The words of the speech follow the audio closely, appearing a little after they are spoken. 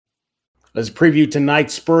Let's preview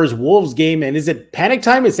tonight's Spurs-Wolves game. And is it panic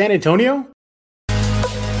time in San Antonio?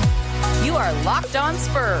 You are Locked On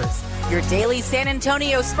Spurs, your daily San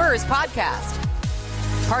Antonio Spurs podcast.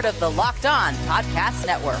 Part of the Locked On Podcast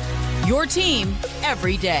Network, your team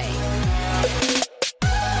every day.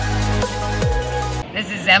 This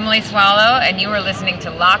is Emily Swallow, and you are listening to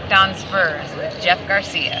Locked On Spurs with Jeff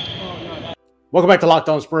Garcia. Welcome back to Locked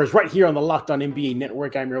On Spurs, right here on the Locked On NBA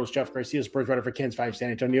Network. I'm your host, Jeff Garcia, Spurs writer for KENS 5 San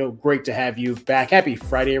Antonio. Great to have you back. Happy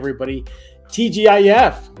Friday, everybody.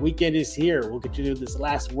 TGIF weekend is here. We'll get you to this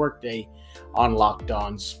last work day on Locked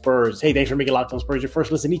On Spurs. Hey, thanks for making Locked On Spurs your first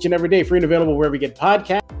listen each and every day. Free and available wherever you get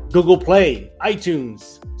podcasts, Google Play,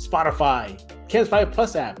 iTunes, Spotify, KENS 5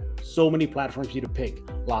 Plus app. So many platforms for you to pick.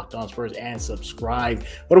 Locked On Spurs and subscribe.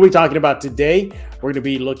 What are we talking about today? We're going to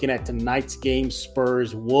be looking at tonight's game,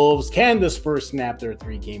 Spurs-Wolves. Can the Spurs snap their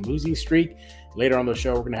 3-game losing streak? Later on the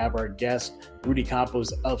show, we're going to have our guest, Rudy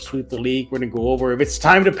Campos of Sweep the League. We're going to go over if it's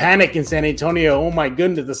time to panic in San Antonio. Oh my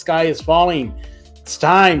goodness, the sky is falling. It's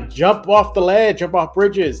time. Jump off the ledge, jump off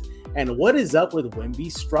bridges. And what is up with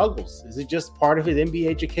Wemby's struggles? Is it just part of his NBA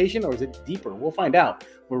education or is it deeper? We'll find out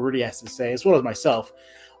what Rudy has to say, as well as myself,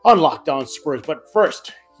 on Locked On Spurs. But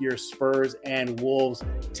first, your Spurs and Wolves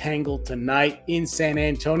tangle tonight in San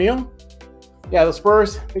Antonio. Yeah, the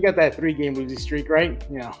Spurs, they got that 3-game losing streak, right?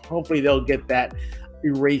 You know, hopefully they'll get that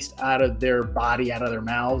erased out of their body, out of their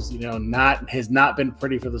mouths. You know, has not been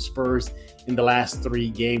pretty for the Spurs in the last 3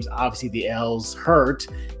 games. Obviously, the L's hurt,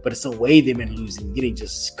 but it's the way they've been losing, getting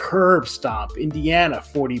just curb stomp. Indiana,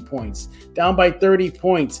 40 points, down by 30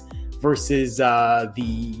 points versus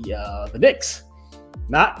the Knicks.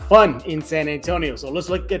 Not fun in San Antonio. So let's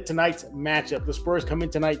look at tonight's matchup. The Spurs come in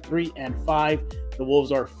tonight 3-5. The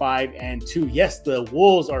Wolves are 5-2. Yes, the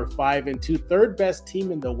Wolves are 5-2, third best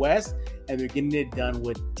team in the West, and they're getting it done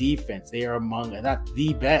with defense. They are among, not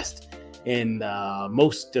the best in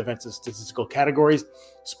most defensive statistical categories.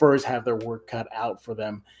 Spurs have their work cut out for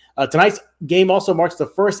them. Tonight's game also marks the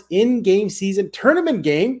first in-game season tournament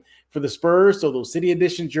game for the Spurs. So those City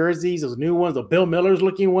Edition jerseys, those new ones, the Bill Miller's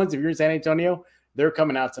looking ones, if you're in San Antonio, they're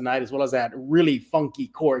coming out tonight, as well as that really funky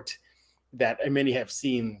court that many have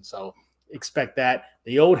seen. So expect that.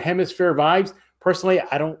 The old hemisphere vibes. Personally,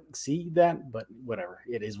 I don't see that, but whatever.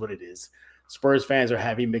 It is what it is. Spurs fans are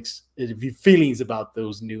having mixed feelings about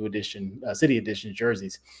those new edition, City Edition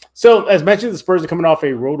jerseys. So as mentioned, the Spurs are coming off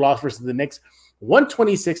a road loss versus the Knicks,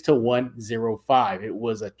 126-105. It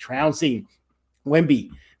was a trouncing. Wemby,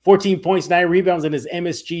 14 points, 9 rebounds in his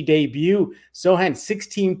MSG debut. Sohan,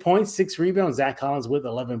 16 points, 6 rebounds. Zach Collins with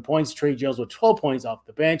 11 points. Trey Jones with 12 points off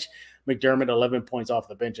the bench. McDermott, 11 points off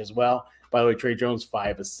the bench as well. By the way, Trey Jones,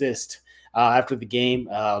 5 assists. After the game,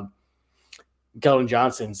 Keldon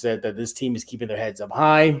Johnson said that this team is keeping their heads up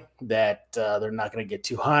high, that they're not going to get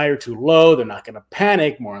too high or too low. They're not going to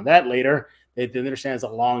panic. More on that later. They understand it's a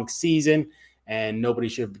long season, and nobody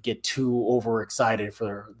should get too overexcited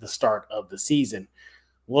for the start of the season.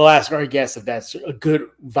 We'll ask our guests if that's a good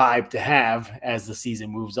vibe to have as the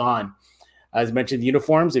season moves on. As mentioned, the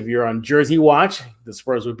uniforms, if you're on Jersey Watch, the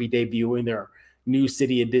Spurs would be debuting their new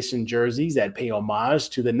City Edition jerseys that pay homage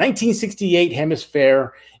to the 1968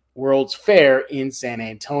 Hemisphere World's Fair in San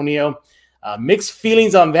Antonio. Mixed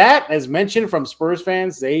feelings on that, as mentioned, from Spurs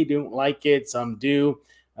fans. They don't like it. Some do.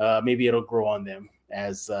 Maybe it'll grow on them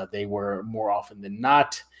as they were more often than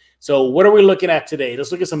not. So what are we looking at today?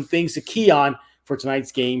 Let's look at some things to key on for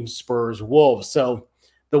tonight's game, Spurs-Wolves. So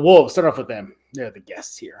the Wolves, start off with them. They're the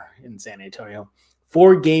guests here in San Antonio.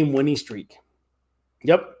 4-game winning streak.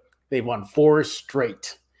 Yep, they've won 4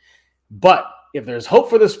 straight. But if there's hope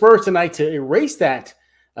for the Spurs tonight to erase that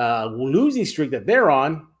losing streak that they're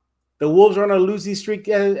on, the Wolves are on a losing streak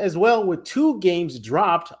as well, with 2 games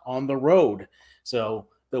dropped on the road. So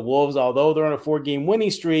the Wolves, although they're on a 4-game winning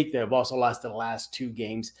streak, they've also lost the last 2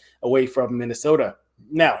 games away from Minnesota.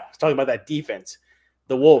 Now, let's talk about that defense.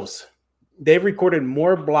 The Wolves, they've recorded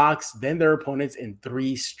more blocks than their opponents in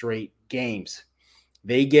 3 straight games.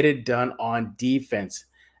 They get it done on defense.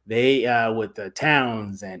 They, with the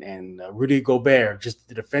Towns and Rudy Gobert, just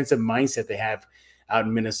the defensive mindset they have out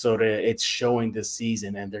in Minnesota, it's showing this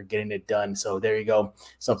season, and they're getting it done. So there you go,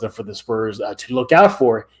 something for the Spurs to look out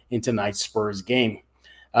for in tonight's Spurs game.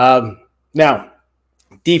 Now,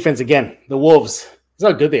 defense again, the Wolves,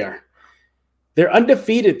 that's how good they are. They're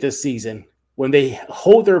undefeated this season when they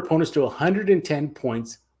hold their opponents to 110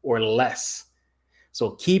 points or less.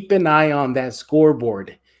 So keep an eye on that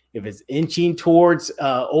scoreboard. If it's inching towards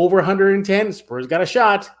over 110, Spurs got a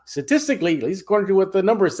shot, statistically, at least according to what the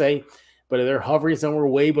numbers say. But if they're hovering somewhere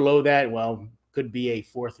way below that, well, could be a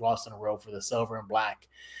 4th loss in a row for the Silver and Black.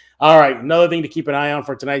 All right, another thing to keep an eye on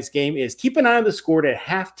for tonight's game is keep an eye on the score at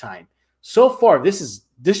halftime. So far, this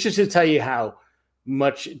just to tell you how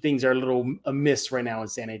much things are a little amiss right now in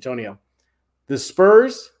San Antonio. The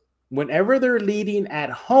Spurs, whenever they're leading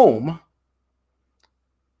at home,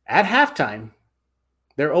 at halftime,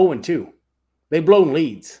 they're 0-2. They've blown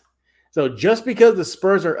leads. So just because the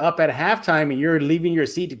Spurs are up at halftime and you're leaving your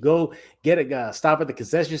seat to go get a stop at the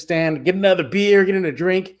concession stand, get another beer, get in a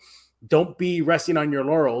drink, don't be resting on your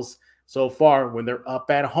laurels. So far, when they're up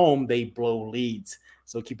at home, they blow leads.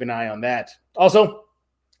 So keep an eye on that. Also,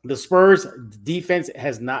 the Spurs defense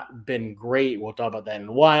has not been great. We'll talk about that in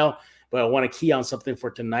a while, but I want to key on something for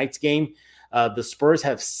tonight's game. The Spurs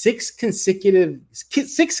have six consecutive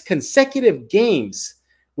games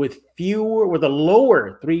with a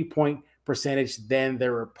lower 3-point percentage than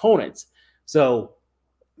their opponents. So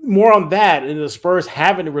more on that. And the Spurs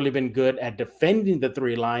haven't really been good at defending the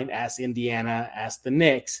 3 line as Indiana, as the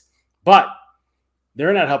Knicks, but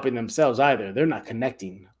they're not helping themselves either. They're not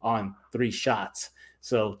connecting on 3 shots.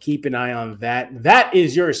 So keep an eye on that. That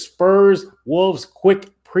is your Spurs Wolves quick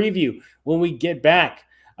preview. When we get back,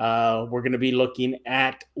 we're going to be looking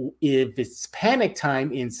at if it's panic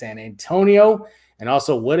time in San Antonio, and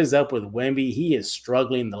also what is up with Wemby. He is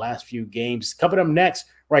struggling the last few games. Coming up next,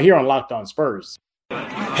 right here on Locked On Spurs.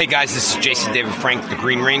 Hey guys, this is Jason David Frank, the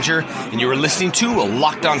Green Ranger, and you are listening to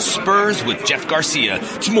Locked On Spurs with Jeff Garcia.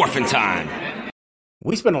 It's morphin' time.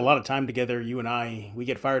 We spend a lot of time together, you and I. We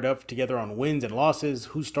get fired up together on wins and losses,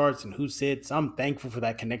 who starts and who sits. I'm thankful for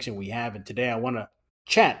that connection we have, and today I want to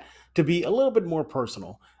chat to be a little bit more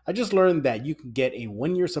personal. I just learned that you can get a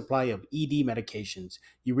 1-year supply of ED medications.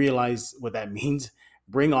 You realize what that means?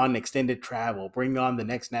 Bring on extended travel, bring on the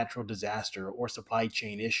next natural disaster or supply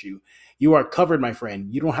chain issue. You are covered, my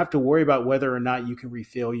friend. You don't have to worry about whether or not you can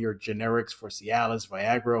refill your generics for Cialis,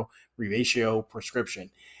 Viagra, Revatio prescription.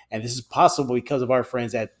 And this is possible because of our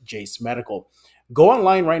friends at Jase Medical. Go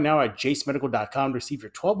online right now at jasemedical.com to receive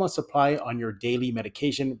your 12-month supply on your daily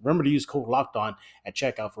medication. Remember to use code LOCKEDON at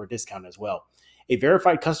checkout for a discount as well. A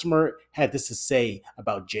verified customer had this to say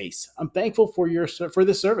about Jase. I'm thankful for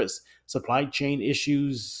this service. Supply chain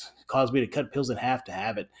issues caused me to cut pills in half to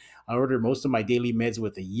have it. I ordered most of my daily meds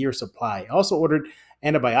with a year supply. I also ordered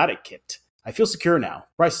antibiotic kit. I feel secure now.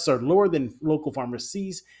 Prices are lower than local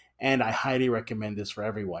pharmacies, and I highly recommend this for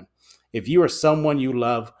everyone. If you or someone you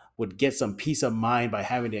love would get some peace of mind by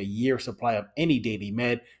having a year supply of any daily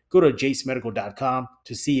med, go to jasemedical.com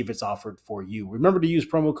to see if it's offered for you. Remember to use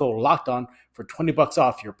promo code LOCKEDON for $20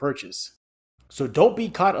 off your purchase. So don't be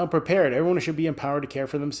caught unprepared. Everyone should be empowered to care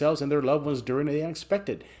for themselves and their loved ones during the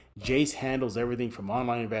unexpected. Jase handles everything from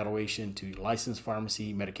online evaluation to licensed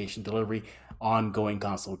pharmacy, medication delivery, ongoing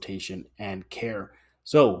consultation, and care.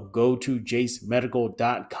 So go to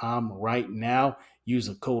jasemedical.com right now. Use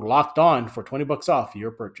the code Locked On for $20 off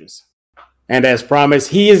your purchase. And as promised,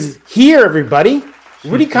 he is here, everybody.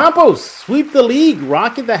 Rudy Campos, sweep the league,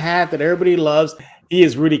 rocking the hat that everybody loves. He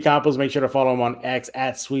is Rudy Campos. Make sure to follow him on X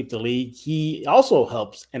at Sweep the League. He also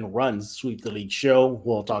helps and runs Sweep the League show.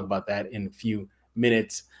 We'll talk about that in a few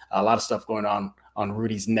minutes. A lot of stuff going on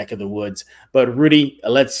Rudy's neck of the woods. But Rudy,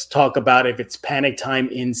 let's talk about if it's panic time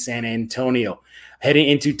in San Antonio. Heading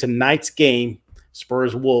into tonight's game,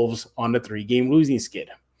 Spurs Wolves on the 3-game losing skid.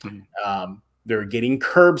 They're getting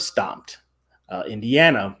curb stomped.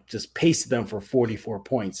 Indiana just pasted them for 44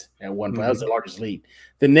 points at one point. That was the largest lead.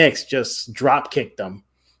 The Knicks just drop kicked them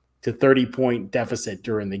to 30-point deficit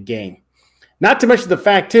during the game. Not to mention the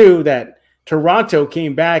fact, too, that Toronto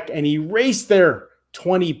came back and erased their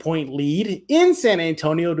 20-point lead in San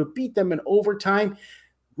Antonio to beat them in overtime.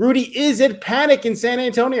 Rudy, is it panic in San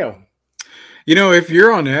Antonio? You know, if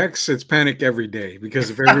you're on X, it's panic every day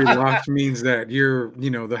because if every loss means that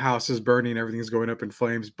the house is burning, everything's going up in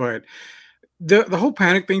flames. But the whole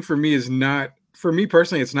panic thing for me is not, for me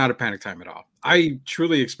personally, it's not a panic time at all. I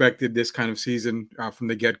truly expected this kind of season from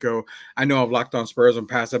the get-go. I know I've Locked On Spurs on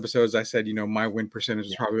past episodes. I said, my win percentage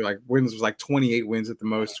was probably wins was 28 wins at the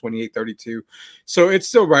most, 28-32. So it's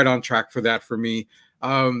still right on track for that for me.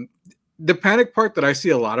 The panic part that I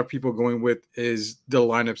see a lot of people going with is the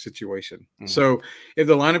lineup situation. Mm-hmm. So if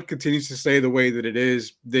the lineup continues to stay the way that it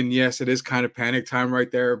is, then yes, it is kind of panic time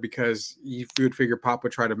right there because you would figure Pop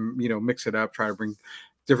would try to, mix it up, try to bring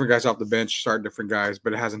different guys off the bench, start different guys,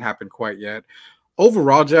 but it hasn't happened quite yet.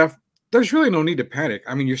 Overall, Jeff, there's really no need to panic.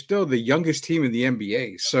 I mean, you're still the youngest team in the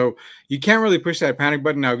NBA, so you can't really push that panic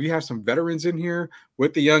button. Now, if you have some veterans in here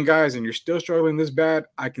with the young guys and you're still struggling this bad,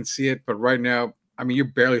 I can see it. But right now, I mean, you're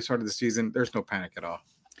barely started the season. There's no panic at all.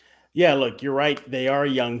 Yeah, look, you're right. They are a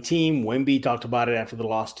young team. Wemby talked about it after the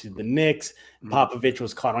loss to the Knicks. Popovich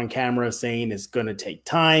was caught on camera saying it's going to take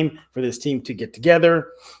time for this team to get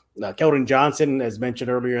together. Keldon Johnson, as mentioned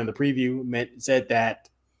earlier in the preview, said that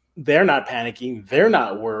they're not panicking. They're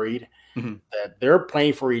not worried, that they're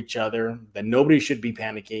playing for each other, that nobody should be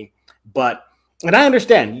panicking. And I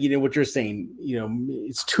understand, what you're saying.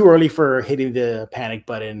 It's too early for hitting the panic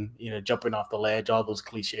button, jumping off the ledge, all those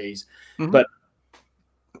cliches. But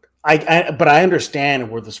I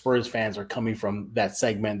understand where the Spurs fans are coming from, that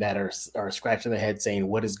segment that are scratching their head saying,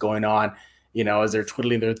 what is going on? As they're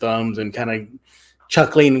twiddling their thumbs and kind of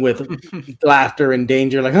chuckling with laughter and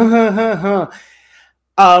danger, like,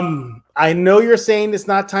 I know you're saying it's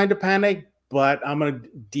not time to panic, but I'm going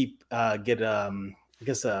to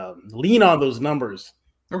lean on those numbers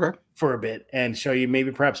for a bit and show you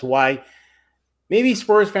maybe perhaps why maybe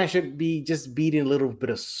Spurs fans should be just beating a little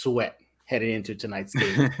bit of sweat heading into tonight's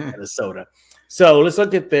game in Minnesota. So let's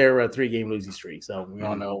look at their 3-game losing streak. So we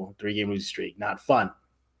all know 3-game losing streak, not fun.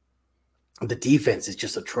 The defense is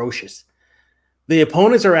just atrocious. The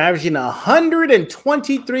opponents are averaging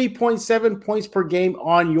 123.7 points per game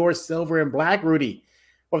on your silver and black, Rudy.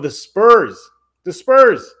 Or the Spurs.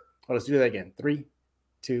 Oh, let's do that again. 3,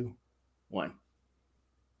 2, 1.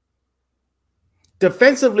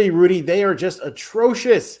 Defensively, Rudy, they are just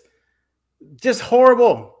atrocious. Just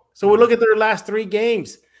horrible. So we look at their last 3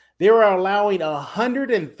 games. They were allowing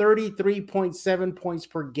 133.7 points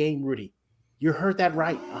per game, Rudy. You heard that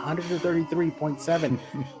right, 133.7.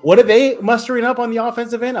 What are they mustering up on the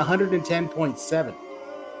offensive end? 110.7.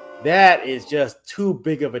 That is just too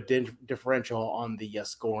big of a differential on the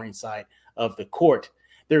scoring side of the court.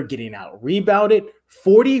 They're getting out rebounded,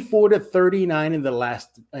 44-39 in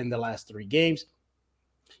the last 3 games.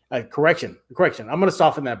 Correction. I'm going to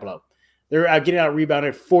soften that blow. They're getting out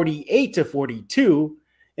rebounded 48-42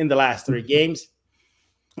 in the last 3 games.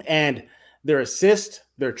 And their assist,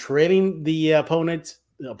 they're trailing the opponents.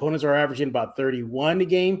 The opponents are averaging about 31 a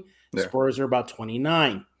game. The Spurs are about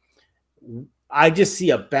 29. I just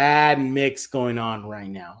see a bad mix going on right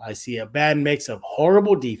now. I see a bad mix of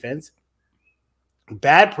horrible defense,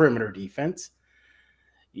 bad perimeter defense,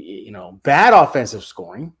 bad offensive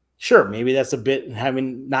scoring. Sure, maybe that's a bit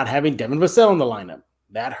not having Devin Vassell in the lineup.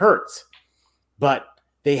 That hurts. But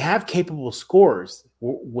they have capable scorers.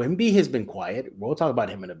 Wemby has been quiet. We'll talk about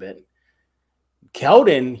him in a bit.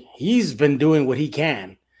 Keldon, he's been doing what he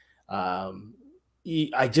can.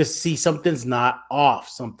 I just see something's not off.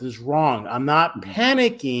 Something's wrong. I'm not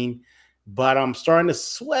panicking, but I'm starting to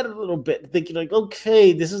sweat a little bit, thinking like,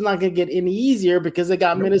 okay, this is not going to get any easier because they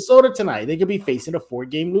got Minnesota tonight. They could be facing a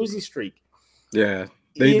 4-game losing streak. Yeah,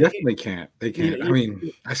 they definitely can't. They can't. I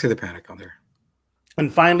mean, I see the panic on there.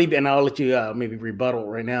 And finally, and I'll let you maybe rebuttal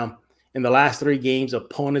right now. In the last 3 games,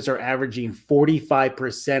 opponents are averaging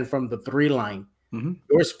 45% from the 3 line.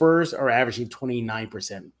 Your Spurs are averaging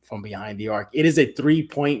 29% from behind the arc. It is a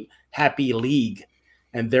 3-point happy league,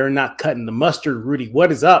 and they're not cutting the mustard. Rudy,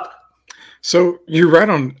 what is up? So you're right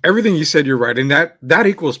on everything you said. You're right, and that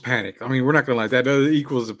equals panic. I mean, we're not gonna lie, that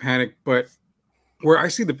equals a panic. But where I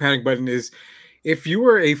see the panic button is if you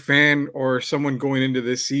were a fan or someone going into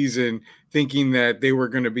this season thinking that they were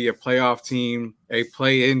going to be a playoff team, a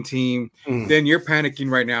play-in team, then you're panicking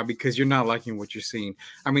right now because you're not liking what you're seeing.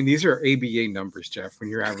 I mean, these are ABA numbers, Jeff, when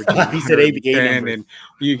you're averaging he said ABA numbers. And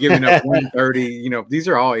you're giving up 130. These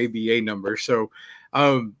are all ABA numbers. So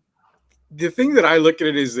the thing that I look at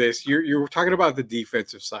it is this. You're talking about the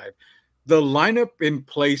defensive side. The lineup in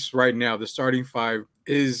place right now, the starting 5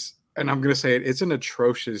 is, and I'm going to say it's an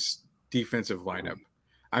atrocious defensive lineup.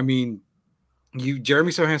 I mean,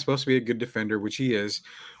 Jeremy Sohan's supposed to be a good defender, which he is.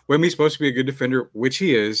 Wemby's supposed to be a good defender, which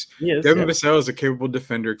he is. Devin Vassell is a capable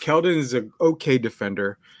defender. Keldon is an okay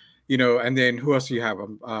defender. And then who else do you have?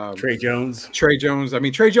 Trey Jones. I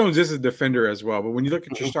mean, Trey Jones is a defender as well. But when you look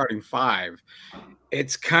at your starting 5,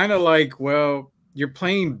 it's kind of like, well, you're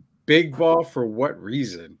playing big ball for what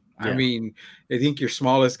reason? Yeah. I mean, I think your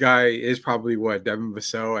smallest guy is probably Devin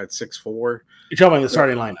Vassell at 6'4". You're talking about the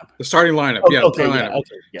starting lineup. The starting lineup,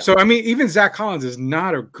 Okay. So, I mean, even Zach Collins is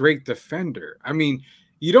not a great defender. I mean,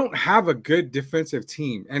 you don't have a good defensive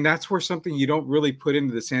team, and that's where something you don't really put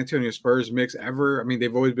into the San Antonio Spurs mix ever. I mean,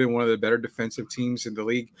 they've always been one of the better defensive teams in the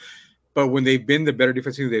league. But when they've been the better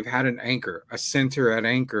defensive team, they've had an anchor, a center at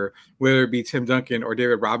anchor, whether it be Tim Duncan or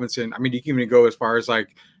David Robinson. I mean, you can even go as far as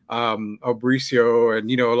like Fabricio and,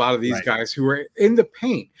 a lot of these guys who are in the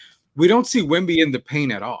paint. We don't see Wemby in the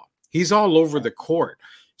paint at all. He's all over the court.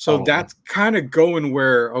 So that's kind of going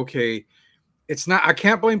where, okay, it's not, I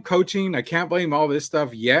can't blame coaching. I can't blame all this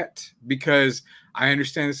stuff yet because I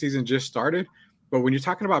understand the season just started. But when you're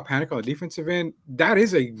talking about panic on the defensive end, that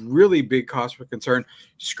is a really big cause for concern.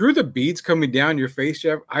 Screw the beads coming down your face,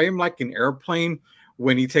 Jeff. I am like an airplane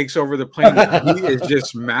when he takes over the plane. He is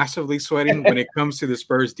just massively sweating when it comes to the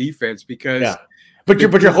Spurs defense because but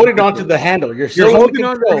you're holding on to the handle. You're holding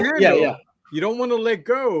on to the handle. Yeah. You don't want to let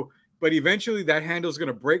go, but eventually that handle is going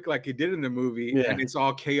to break like it did in the movie, and it's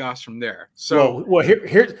all chaos from there. So,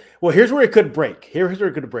 here's where it could break. Here's where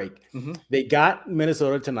it could break. Mm-hmm. They got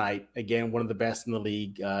Minnesota tonight. Again, one of the best in the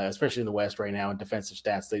league, especially in the West right now in defensive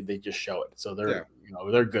stats. They just show it. So they're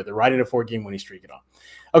they're good. They're riding a 4-game winning streak and all.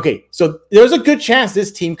 Okay, so there's a good chance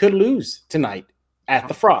this team could lose tonight at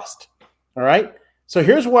the Frost. All right. So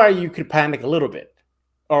here's why you could panic a little bit.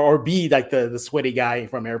 Or be like the sweaty guy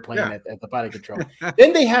from Airplane at the pilot control.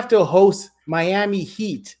 Then they have to host Miami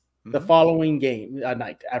Heat the following game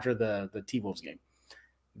night after the T-Wolves game.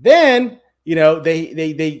 Then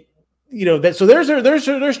they so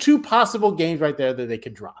there's two possible games right there that they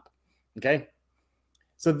could drop. Okay,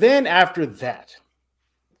 so then after that,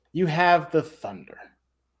 you have the Thunder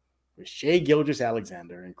with Shai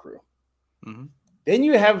Gilgeous-Alexander and crew. Mm-hmm. Then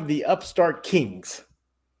you have the upstart Kings.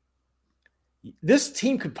 This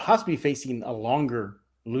team could possibly be facing a longer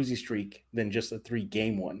losing streak than just a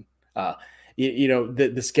 3-game one.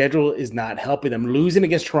 The schedule is not helping them. Losing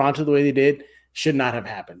against Toronto the way they did should not have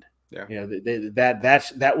happened. Yeah.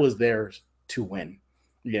 That was theirs to win.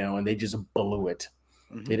 And they just blew it.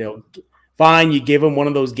 Mm-hmm. Fine, you give them one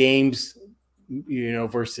of those games,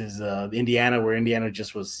 versus Indiana, where Indiana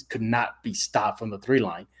just could not be stopped from the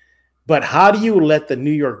 3-line. But how do you let the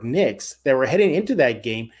New York Knicks that were heading into that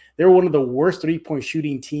game? They were one of the worst 3-point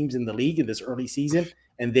shooting teams in the league in this early season,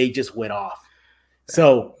 and they just went off.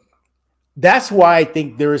 So that's why I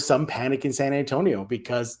think there is some panic in San Antonio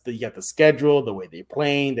because you got the schedule, the way they're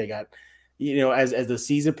playing. They got, as the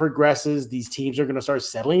season progresses, these teams are going to start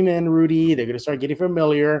settling in, Rudy. They're going to start getting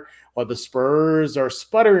familiar while the Spurs are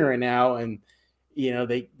sputtering right now. And,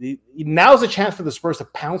 now's a chance for the Spurs to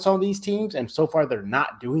pounce on these teams. And so far, they're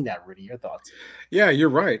not doing that, Rudy. Your thoughts? Yeah, you're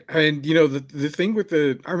right. And, the thing with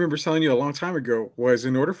I remember telling you a long time ago was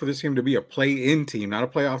in order for this team to be a play-in team, not a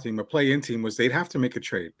playoff team, a play-in team was they'd have to make a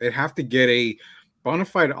trade. They'd have to get a bona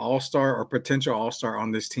fide all-star or potential all-star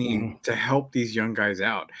on this team to help these young guys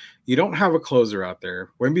out. You don't have a closer out there.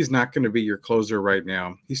 Wemby's not going to be your closer right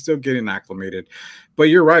now. He's still getting acclimated. But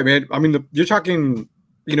you're right, man. I mean, you're talking –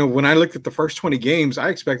 when I looked at the first 20 games, I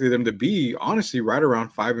expected them to be honestly right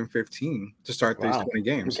around 5-15 to start these 20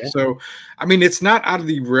 games. Okay. So, I mean, it's not out of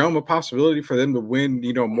the realm of possibility for them to win,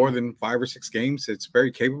 more than 5 or 6 games. It's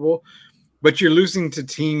very capable, but you're losing to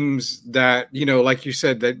teams that, like you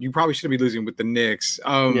said, that you probably shouldn't be losing with the Knicks.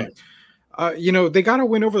 They got to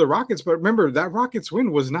win over the Rockets, but remember that Rockets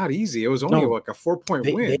win was not easy. It was only like a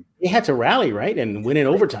 4-point win. They had to rally, right, and win in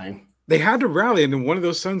overtime. They had to rally, and then one of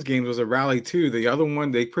those Suns games was a rally too. The other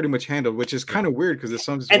one they pretty much handled, which is kind of weird because the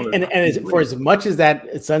Suns. For as much as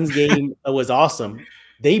that Suns game was awesome,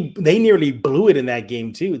 they nearly blew it in that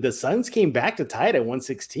game too. The Suns came back to tie it at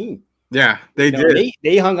 116. Yeah, they did.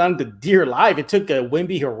 They hung on to dear life. It took a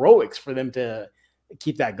Wemby heroics for them to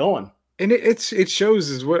keep that going. And it shows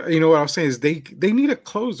is what what I was saying is they need a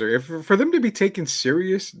closer. For them to be taken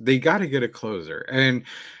serious, they got to get a closer. And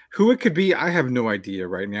who it could be, I have no idea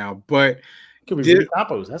right now. But it could be Rudy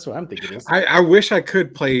Campos. That's what I'm thinking. I wish I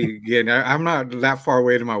could play again. I'm not that far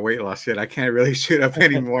away to my weight loss yet. I can't really shoot up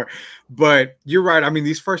anymore. But you're right. I mean,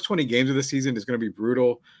 these first 20 games of the season is going to be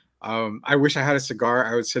brutal. I wish I had a cigar.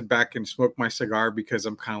 I would sit back and smoke my cigar because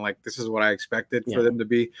I'm kind of like, this is what I expected for them to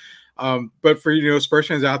be. But for, Spurs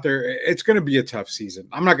fans out there, it's going to be a tough season.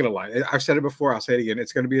 I'm not going to lie. I've said it before. I'll say it again.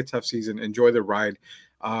 It's going to be a tough season. Enjoy the ride.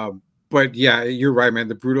 But yeah, you're right, man.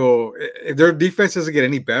 The brutal, if their defense doesn't get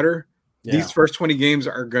any better, these first 20 games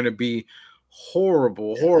are going to be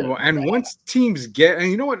horrible. And once teams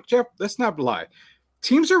and you know what, Jeff, let's not lie.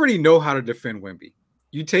 Teams already know how to defend Wemby.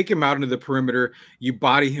 You take him out into the perimeter, you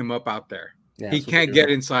body him up out there. Yeah, he can't get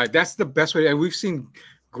inside. That's the best way. And we've seen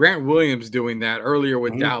Grant Williams doing that earlier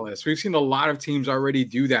with Dallas. We've seen a lot of teams already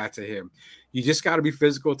do that to him. You just got to be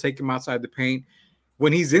physical, take him outside the paint.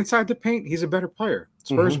 When he's inside the paint, he's a better player.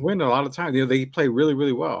 Spurs win a lot of times. They play really,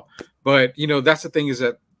 really well. But, that's the thing is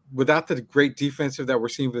that without the great defensive that we're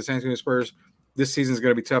seeing for the San Antonio Spurs, this season is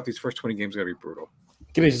going to be tough. These first 20 games are going to be brutal.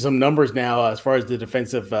 Giving you some numbers now as far as the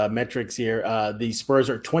defensive metrics here. The Spurs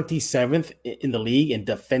are 27th in the league in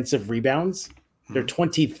defensive rebounds. They're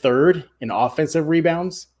 23rd in offensive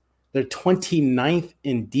rebounds. They're 29th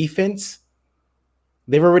in defense.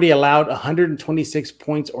 They've already allowed 126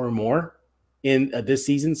 points or more in this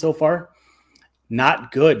season so far.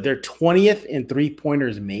 Not good. They're 20th in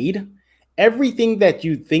 3-pointers made. everything that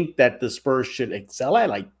you think that the Spurs should excel at,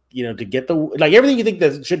 like, to get everything you think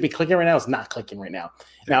that should be clicking right now is not clicking right now.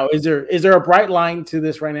 Now, is there a bright line to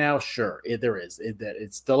this right now? Sure, there is.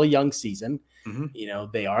 It's still a young season.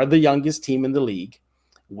 Mm-hmm. They are the youngest team in the league.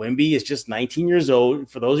 Wemby is just 19 years old.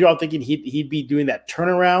 For those of y'all thinking he'd be doing that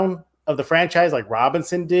turnaround of the franchise like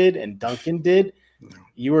Robinson did and Duncan did,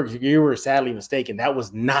 you were sadly mistaken. That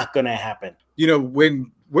was not going to happen.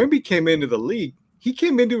 When Wemby came into the league, he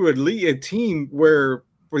came into a team where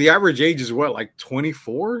the average age is what, like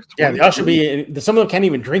 24? Yeah, they all should be. Some of them can't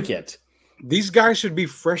even drink yet. These guys should be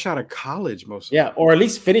fresh out of college, most of them. Yeah, or at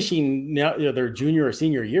least finishing their junior or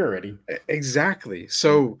senior year already. Exactly.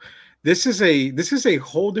 So this is a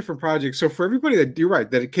whole different project. So for everybody that you're right,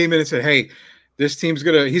 that it came in and said, hey, this team's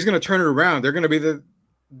he's gonna turn it around. They're gonna be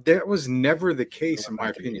that was never the case, in my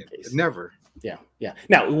opinion. Never. Yeah.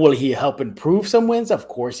 Now, will he help improve some wins? Of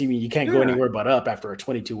course. I mean, you can't go anywhere but up after a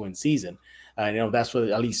 22-win season. That's what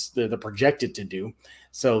at least they're projected to do.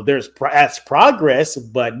 So that's progress,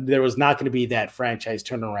 but there was not going to be that franchise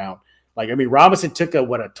turnaround. Robinson took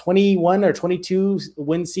a 21 or 22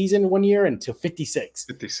 win season one year into 56.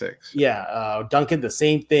 56. Yeah. Duncan, the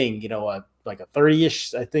same thing, like a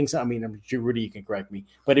 30-ish, I think. So. I mean, I'm sure Rudy, you can correct me,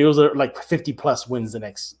 but it was like 50 plus wins the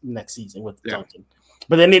next season with Duncan.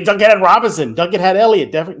 But then Duncan had Robinson, Duncan had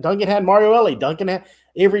Elliott, Duncan had Mario Ellie, Duncan had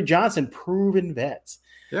Avery Johnson, proven vets.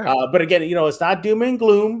 Yeah. But again, it's not doom and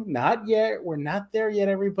gloom. Not yet. We're not there yet,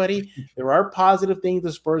 everybody. There are positive things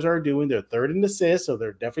the Spurs are doing. They're third in assists, so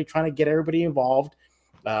they're definitely trying to get everybody involved.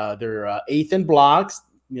 They're eighth in blocks.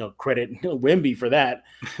 Credit Wemby for that.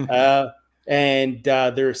 And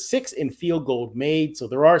they're sixth in field goal made. So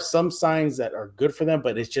there are some signs that are good for them,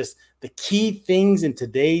 but it's just the key things in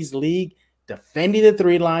today's league, defending the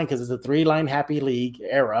three line, because it's a three-line happy league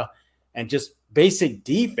era, and just basic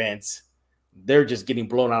defense. They're just getting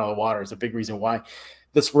blown out of the water. It's a big reason why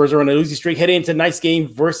the Spurs are on a losing streak heading into tonight's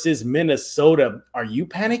game versus Minnesota. Are you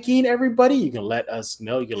panicking, everybody? You can let us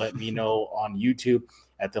know. You can let me know on YouTube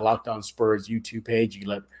at the Locked On Spurs YouTube page. You can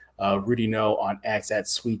let Rudy know on X at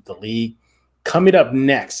Sweep the League. Coming up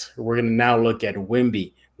next, we're going to now look at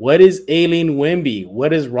Wemby. What is ailing Wemby?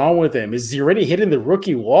 What is wrong with him? Is he already hitting the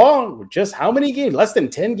rookie wall? Just how many games? Less than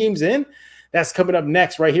 10 games in? That's coming up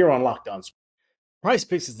next right here on Locked On Spurs.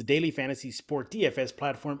 PrizePicks is the daily fantasy sport DFS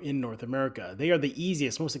platform in North America. They are the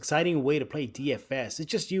easiest, most exciting way to play DFS.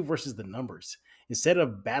 It's just you versus the numbers. Instead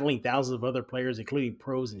of battling thousands of other players, including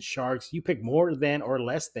pros and sharks, you pick more than or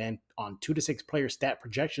less than on 2 to 6 player stat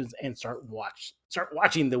projections and start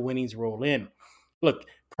watching the winnings roll in. Look,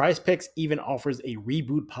 PrizePicks even offers a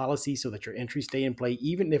reboot policy so that your entries stay in play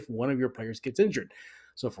even if one of your players gets injured.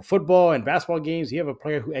 So for football and basketball games, you have a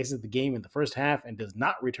player who exits the game in the first half and does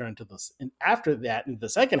not return after that in the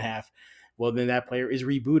second half. Well, then that player is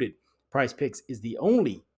rebooted. PrizePicks is the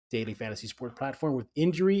only daily fantasy sport platform with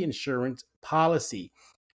injury insurance policy.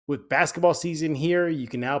 With basketball season here, you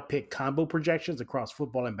can now pick combo projections across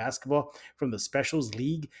football and basketball from the Specials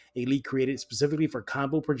League, a league created specifically for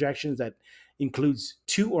combo projections that includes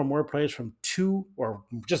 2 or more players from 2 or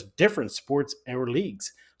just different sports or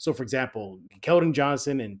leagues. So, for example, Keldon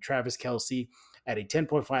Johnson and Travis Kelce at a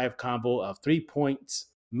 10.5 combo of 3 points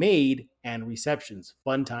made and receptions.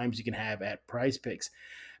 Fun times you can have at PrizePicks.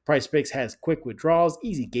 PrizePicks has quick withdrawals,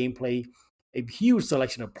 easy gameplay, a huge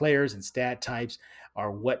selection of players and stat types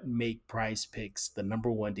are what make PrizePicks the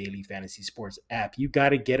 #1 daily fantasy sports app. You got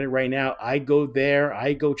to get it right now. I go there.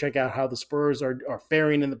 I go check out how the Spurs are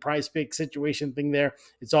faring in the PrizePicks situation thing there.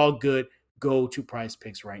 It's all good. Go to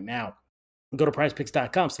PrizePicks right now. Go to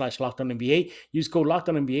prizepicks.com/LockedOnNBA. Use code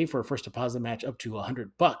LockedOnNBA for a first deposit match up to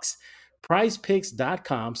 $100.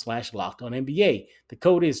 prizepicks.com/LockedOnNBA. The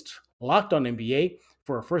code is LockedOnNBA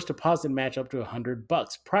for a first deposit match up to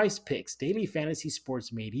 $100. PrizePicks, daily fantasy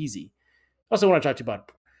sports made easy. Also want to talk to you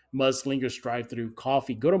about Mudslingers Drive-Thru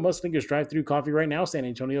Coffee. Go to Mudslingers Drive-Thru Coffee right now, San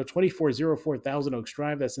Antonio, 2404 Thousand Oaks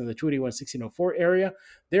Drive. That's in the 281-1604 area.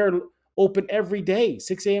 They're open every day,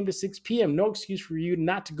 6 a.m. to 6 p.m. No excuse for you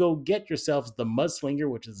not to go get yourselves the Mudslinger,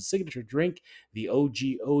 which is a signature drink, the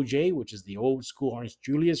OG OJ, which is the old school Orange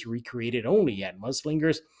Julius, recreated only at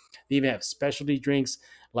Mudslingers. They even have specialty drinks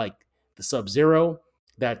like the Sub-Zero.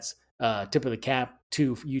 That's tip of the cap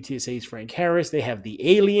to UTSA's Frank Harris. They have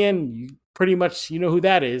the Alien. You pretty much, you know who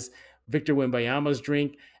that is. Victor Wembanyama's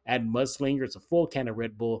drink at Mudslinger. It's a full can of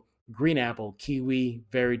Red Bull, green apple, kiwi,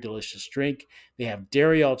 very delicious drink. They have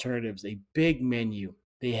dairy alternatives, a big menu.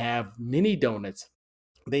 They have mini donuts.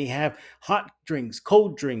 They have hot drinks,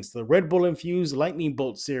 cold drinks, the Red Bull infused Lightning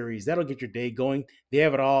Bolt series. That'll get your day going. They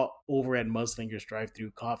have it all over at Mudslingers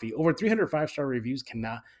Drive-Thru Coffee. Over 300 5-star reviews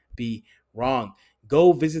cannot be Wrong.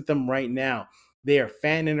 Go visit them right now. They are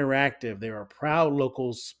fan interactive. They're a proud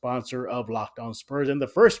local sponsor of Locked On Spurs, and the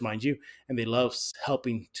first, mind you, and they love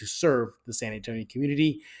helping to serve the San Antonio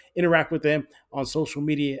community. Interact with them on social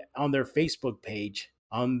media, on their Facebook page,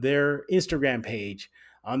 on their Instagram page,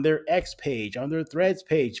 on their X page, on their Threads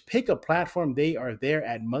page. Pick a platform. They are there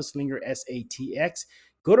at Muslinger, SATX.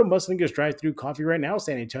 Go to Muslinger's drive-thru coffee right now,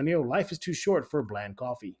 San Antonio. Life is too short for bland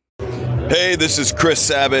coffee. Hey, this is Chris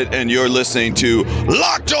Sabat, and you're listening to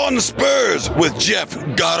Locked On Spurs with Jeff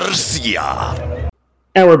Garcia.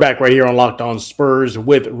 And we're back right here on Locked On Spurs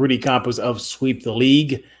with Rudy Campos of Sweep the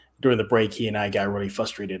League. During the break, he and I got really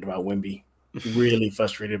frustrated about Wemby. Really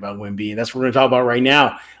frustrated about Wemby. And that's what we're going to talk about right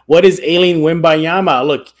now. What is ailing Wembanyama?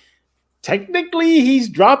 Look, technically, he's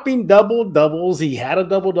dropping double-doubles. He had a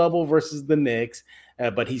double-double versus the Knicks,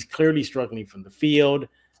 but he's clearly struggling from the field.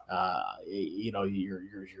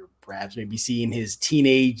 You're perhaps maybe seeing his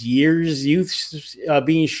teenage years, youth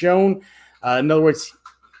being shown. In other words,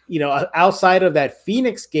 outside of that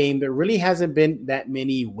Phoenix game, there really hasn't been that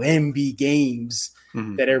many Wemby games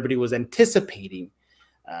that everybody was anticipating.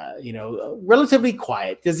 Relatively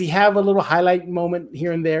quiet. Does he have a little highlight moment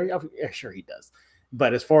here and there? Yeah, sure he does.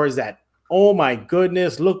 But as far as that, oh my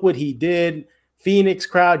goodness, look what he did. Phoenix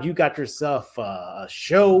crowd, you got yourself a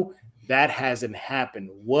show. That hasn't happened.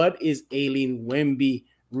 What is ailing Wemby,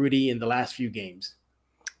 Rudy, in the last few games?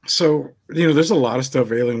 So, there's a lot of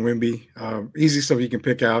stuff ailing Wemby. Easy stuff you can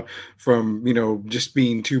pick out from, just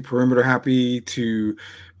being too perimeter happy to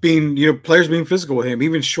being, players being physical with him,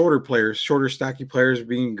 even shorter players, shorter, stacky players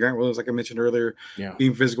being Grant Williams, like I mentioned earlier,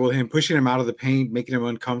 being physical with him, pushing him out of the paint, making him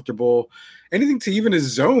uncomfortable, anything to even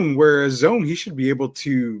his zone, where a zone he should be able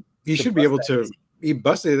to he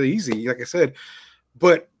busted it easy, like I said.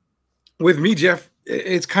 But with me, Jeff,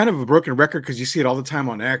 it's kind of a broken record because you see it all the time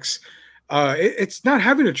on X. It's not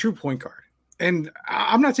having a true point guard. And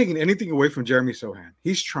I'm not taking anything away from Jeremy Sohan.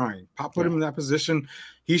 He's trying. Pop put him in that position.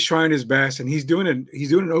 He's trying his best, and he's doing an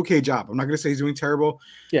okay job. I'm not going to say he's doing terrible.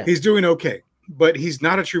 Yeah. He's doing okay, but he's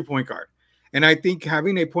not a true point guard. And I think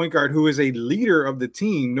having a point guard who is a leader of the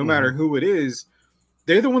team, no matter who it is,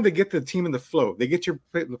 they're the one that get the team in the flow. They get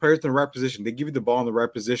the players in the right position. They give you the ball in the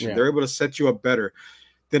right position. Yeah. They're able to set you up better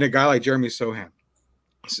than a guy like Jeremy Sohan.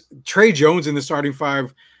 Trey Jones in the starting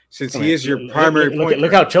five, since he is your primary point.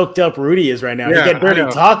 Look how choked up Rudy is right now. Yeah, he can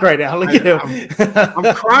barely talk right now. Look at him.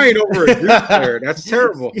 I'm crying over a Duke player. That's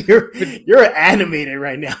terrible. You're animated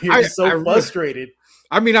right now. You're so frustrated.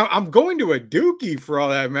 I'm going to a Dookie for all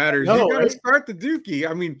that matters. You got to start the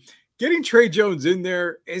Dookie. Getting Trey Jones in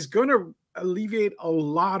there is going to alleviate a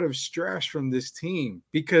lot of stress from this team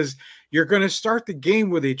because you're going to start the game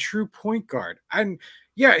with a true point guard. And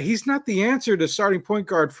yeah, he's not the answer to starting point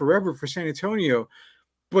guard forever for San Antonio,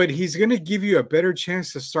 but he's going to give you a better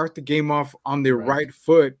chance to start the game off on the right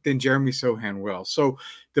foot than Jeremy Sohan will. So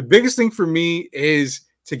the biggest thing for me is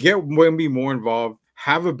to get Wemby more involved,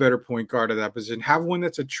 have a better point guard at that position, have one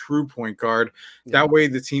that's a true point guard. That way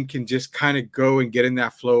the team can just kind of go and get in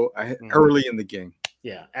that flow early in the game.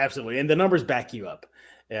 Yeah, absolutely. And the numbers back you up.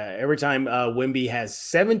 Every time Wemby has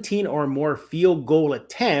 17 or more field goal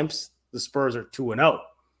attempts, the Spurs are 2-0.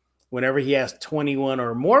 Whenever he has 21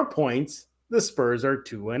 or more points, the Spurs are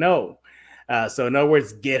 2-0. So in other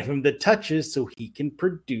words, get him the touches so he can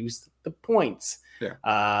produce the points. Yeah.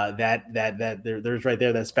 There's right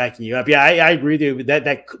there that's backing you up. Yeah, I agree with you.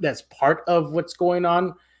 That's part of what's going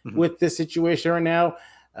on with this situation right now.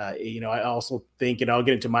 I also think, and I'll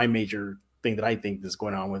get into my major thing that I think is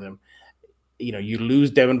going on with him. You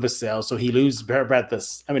lose Devin Vassell, so he loses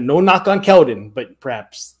perhaps no knock on Keldon, but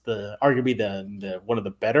perhaps arguably the one of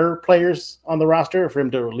the better players on the roster for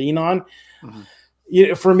him to lean on.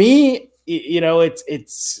 For me,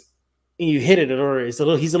 it's you hit it, or he's a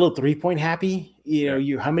little 3-point happy.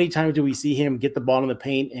 How many times do we see him get the ball in the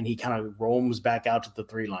paint and he kind of roams back out to the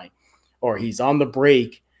 3 line, or he's on the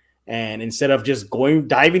break and instead of just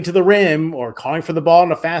diving to the rim or calling for the ball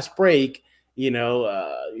in a fast break,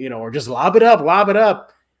 or just lob it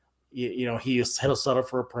up. He'll settle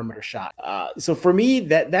for a perimeter shot. So for me,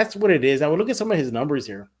 that's what it is. I would look at some of his numbers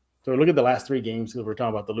here. So look at the last 3 games because we're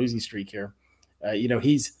talking about the losing streak here.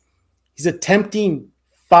 He's attempting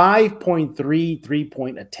 5.3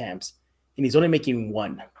 3-point attempts, and he's only making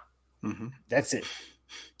 1. That's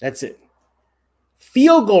it.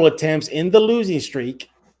 Field goal attempts in the losing streak,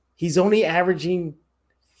 he's only averaging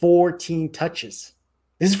 14 touches.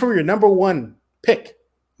 This is from your number 1 pick.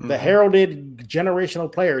 The heralded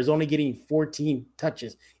generational player is only getting 14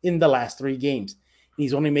 touches in the last 3 games.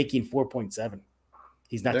 He's only making 4.7.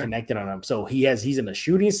 He's not connected on them. So he's in a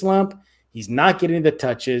shooting slump. He's not getting the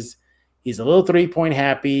touches. He's a little 3-point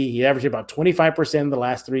happy. He averaged about 25% in the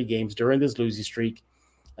last 3 games during this losing streak.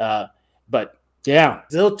 But yeah,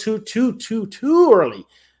 still too early.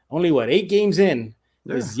 Only 8 games in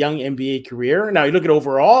his young NBA career. Now you look at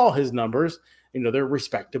overall his numbers, they're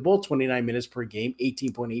respectable. 29 minutes per game,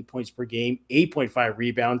 18.8 points per game, 8.5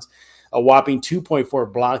 rebounds, a whopping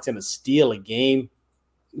 2.4 blocks and a steal a game.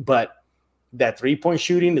 But that 3-point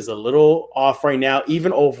shooting is a little off right now.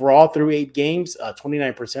 Even overall through 8 games,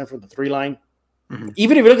 29% from the 3 line. Mm-hmm.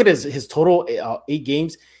 Even if you look at his total 8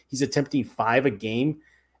 games, he's attempting 5 a game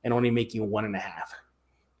and only making 1.5.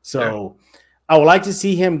 So I would like to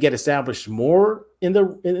see him get established more in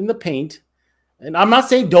the paint. And I'm not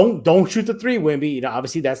saying don't shoot the 3, Wemby.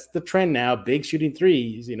 Obviously that's the trend now. Big shooting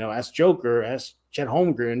threes. As Joker, as Chet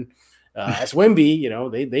Holmgren, as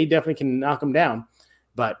Wemby. They definitely can knock him down.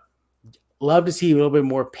 But love to see a little bit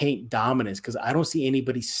more paint dominance because I don't see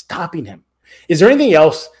anybody stopping him. Is there anything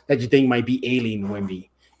else that you think might be ailing Wemby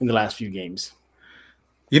in the last few games?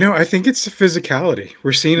 I think it's the physicality.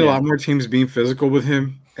 We're seeing a lot more teams being physical with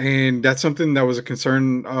him. And that's something that was a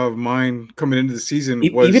concern of mine coming into the season.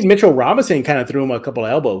 Even Mitchell Robinson kind of threw him a couple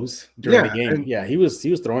of elbows during the game. Yeah, he was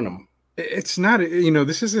throwing them. It's not,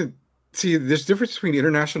 this isn't. See, there's difference between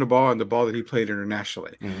international ball and the ball that he played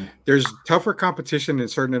internationally. Mm-hmm. There's tougher competition in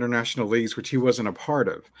certain international leagues, which he wasn't a part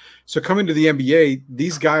of. So coming to the NBA,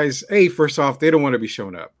 these guys, first off, they don't want to be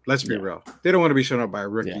shown up. Let's be real. They don't want to be shown up by a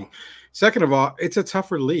rookie. Yeah. Second of all, it's a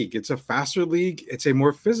tougher league. It's a faster league. It's a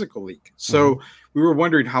more physical league. So we were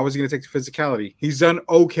wondering, how is he going to take the physicality? He's done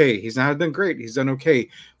okay. He's not done great. He's done okay.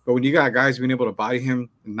 But when you got guys being able to body him,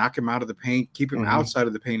 knock him out of the paint, keep him outside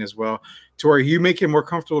of the paint as well, to where you make him more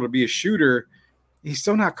comfortable to be a shooter, he's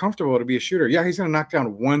still not comfortable to be a shooter. Yeah, he's going to knock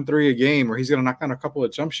down 1-3 a game, or he's going to knock down a couple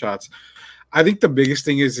of jump shots. I think the biggest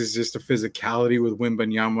thing is just the physicality with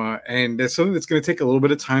Wembanyama, and that's something that's going to take a little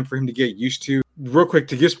bit of time for him to get used to. Real quick,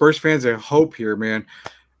 to give Spurs fans a hope here, man,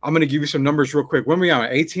 I'm going to give you some numbers real quick.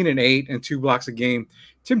 Wembanyama, 18-8 and 2 blocks a game.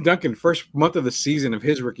 Tim Duncan, first month of the season of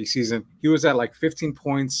his rookie season, he was at 15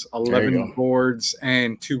 points, 11 boards,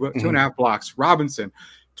 and 2.5 blocks. Robinson,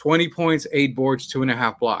 20 points, 8 boards,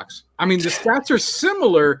 2.5 blocks. I mean, the stats are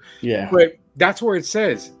similar, but that's where it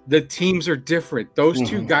says the teams are different. Those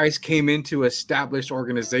 2 guys came into established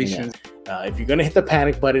organizations. If you're going to hit the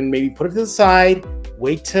panic button, maybe put it to the side,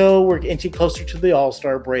 wait till we're inching closer to the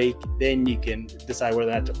All-Star break. Then you can decide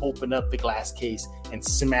whether or not to open up the glass case and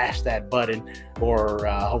smash that button, or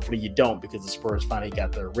hopefully you don't, because the Spurs finally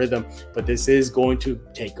got their rhythm. But this is going to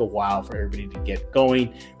take a while for everybody to get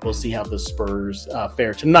going. We'll see how the Spurs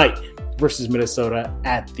fare tonight versus Minnesota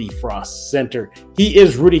at the Frost Center. He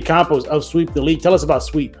is Rudy Campos of Sweep the League. Tell us about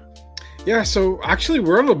Sweep. Yeah, so actually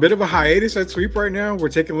we're on a bit of a hiatus at Sweep right now. We're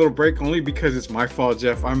taking a little break only because it's my fault,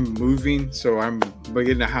 Jeff. I'm moving, so I'm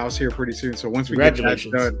getting a house here pretty soon. So once we get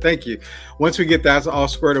that done, thank you. Once we get that all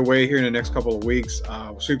squared away here in the next couple of weeks,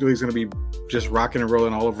 Sweep the League is going to be just rocking and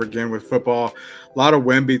rolling all over again with football. A lot of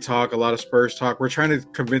Wemby talk, a lot of Spurs talk. We're trying to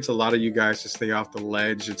convince a lot of you guys to stay off the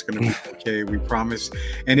ledge. It's going to be okay, we promise.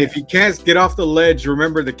 And if you can't get off the ledge,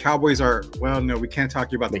 remember the Cowboys are, no, we can't talk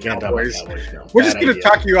to you about the Cowboys. No. We're just going to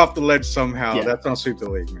talk you off the ledge somehow. Yeah. That's on Sweep the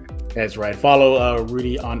League, man. That's right. Follow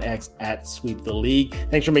Rudy on X at Sweep the League.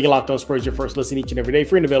 Thanks for making Locked On Spurs your first listen each and every day.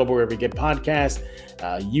 Free and available wherever you get podcasts,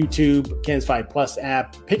 YouTube, Ken's 5 Plus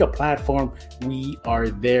app. Pick a platform. We are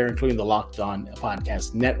there, including the Locked On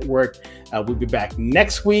Podcast Network. We'll be back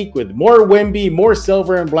next week with more Wemby, more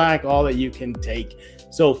silver and black, all that you can take.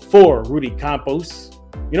 So for Rudy Campos,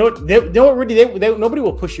 you know what? Nobody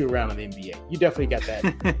will push you around in the NBA. You definitely got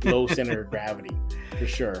that low center of gravity for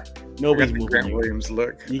sure. Nobody's moving Grant you. Williams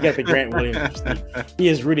look. You got the Grant Williams. He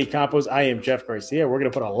is Rudy Campos. I am Jeff Garcia. We're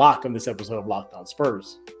going to put a lock on this episode of Locked On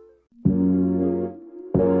Spurs.